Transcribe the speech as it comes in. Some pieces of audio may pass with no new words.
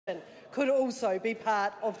could also be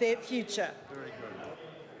part of that future. Very good.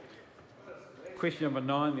 Question number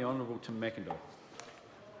 9, the Honourable Tim Macindoe.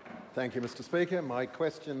 Thank you, Mr Speaker. My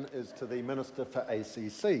question is to the Minister for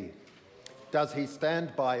ACC. Does he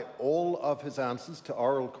stand by all of his answers to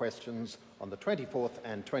oral questions on the 24th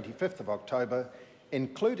and 25th of October,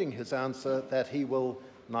 including his answer that he will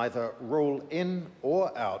neither rule in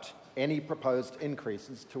or out any proposed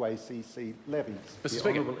increases to ACC levies? Mr. The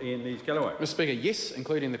Speaker. Honourable Iain Lees-Galloway. Mr. Speaker, yes,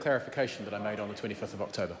 including the clarification that I made on the 25th of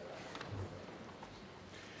October.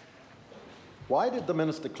 Why did the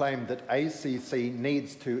Minister claim that ACC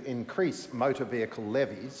needs to increase motor vehicle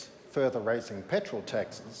levies, further raising petrol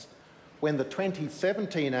taxes, when the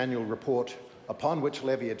 2017 annual report, upon which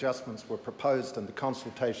levy adjustments were proposed in the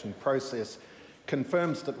consultation process,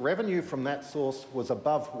 confirms that revenue from that source was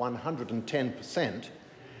above 110%,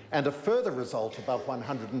 and a further result above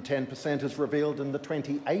 110% is revealed in the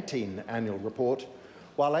 2018 annual report,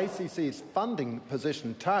 while ACC's funding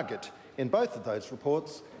position target in both of those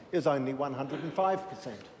reports is only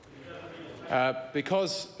 105%.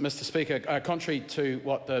 Because, Mr. Speaker, contrary to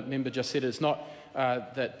what the member just said, it's not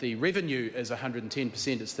that the revenue is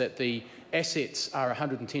 110%, it's that the assets are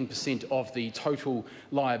 110% of the total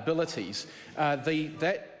liabilities.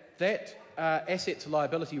 That asset to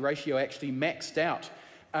liability ratio actually maxed out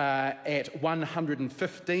at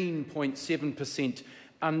 115.7%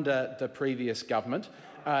 under the previous government.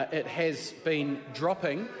 It has been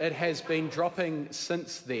dropping. It has been dropping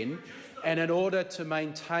since then, and in order to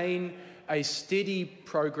maintain a steady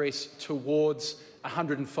progress towards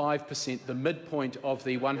 105%, the midpoint of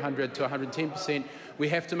the 100 to 110%, we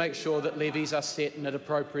have to make sure that levies are set in an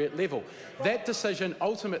appropriate level. That decision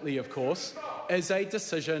ultimately, of course, is a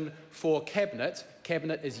decision for Cabinet.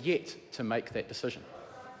 Cabinet is yet to make that decision.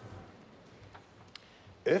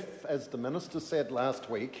 If, as the Minister said last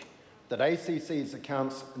week, that ACC's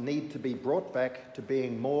accounts need to be brought back to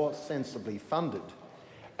being more sensibly funded,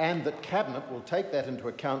 and that Cabinet will take that into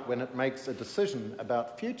account when it makes a decision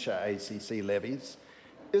about future ACC levies,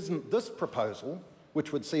 isn't this proposal,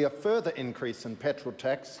 which would see a further increase in petrol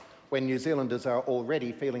tax when New Zealanders are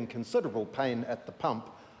already feeling considerable pain at the pump,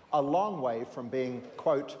 a long way from being,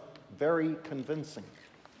 quote, very convincing?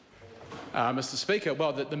 Mr. Speaker,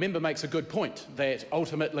 well, the member makes a good point that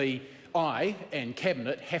ultimately I and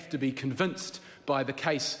Cabinet have to be convinced by the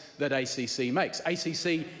case that ACC makes.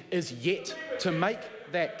 ACC is yet to make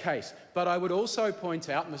that case. But I would also point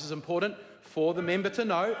out, and this is important for the member to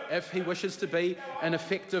know if he wishes to be an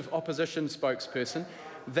effective opposition spokesperson,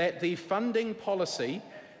 that the funding policy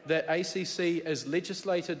that ACC is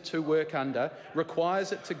legislated to work under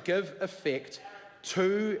requires it to give effect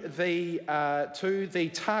to the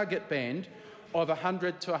target band of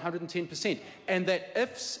 100 to 110%, and that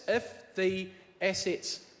if the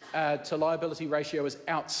assets to liability ratio is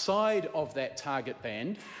outside of that target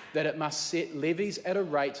band, that it must set levies at a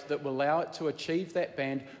rate that will allow it to achieve that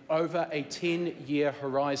band over a 10-year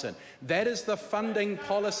horizon. That is the funding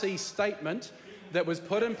policy statement that was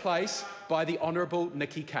put in place by the Honourable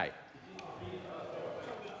Nikki Kaye.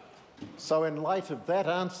 So in light of that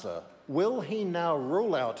answer, will he now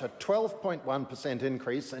rule out a 12.1%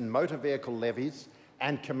 increase in motor vehicle levies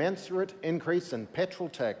and commensurate increase in petrol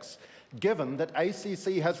tax, given that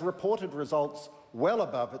ACC has reported results well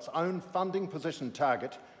above its own funding position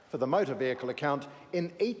target for the motor vehicle account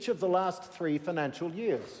in each of the last 3 financial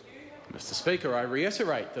years? Mr. Speaker, I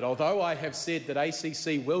reiterate that although I have said that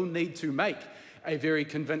ACC will need to make a very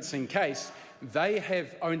convincing case, they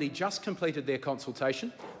have only just completed their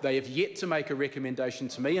consultation. They have yet to make a recommendation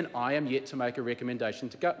to me, and I am yet to make a recommendation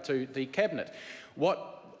to the Cabinet.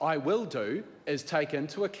 What I will do is take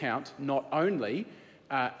into account not only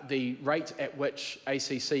the rate at which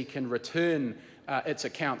ACC can return its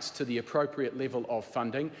accounts to the appropriate level of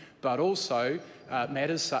funding, but also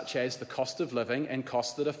matters such as the cost of living and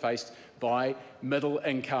costs that are faced by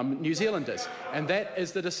middle-income New Zealanders. And that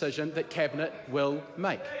is the decision that Cabinet will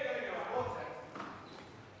make.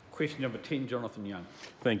 Question number 10, Jonathan Young.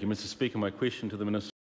 Thank you, Mr. Speaker. My question to the Minister